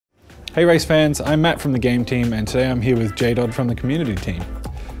Hey race fans, I'm Matt from the game team and today I'm here with J-Dodd from the community team.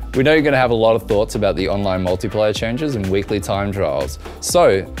 We know you're going to have a lot of thoughts about the online multiplayer changes and weekly time trials.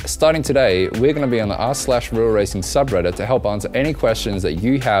 So, starting today, we're going to be on the r/Real Racing subreddit to help answer any questions that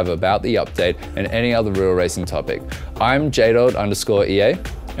you have about the update and any other real racing topic. I'm J-Dodd_EA.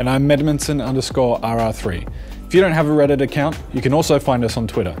 And I'm Medmanson_RR3. If you don't have a Reddit account, you can also find us on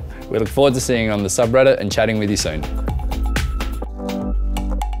Twitter. We look forward to seeing you on the subreddit and chatting with you soon.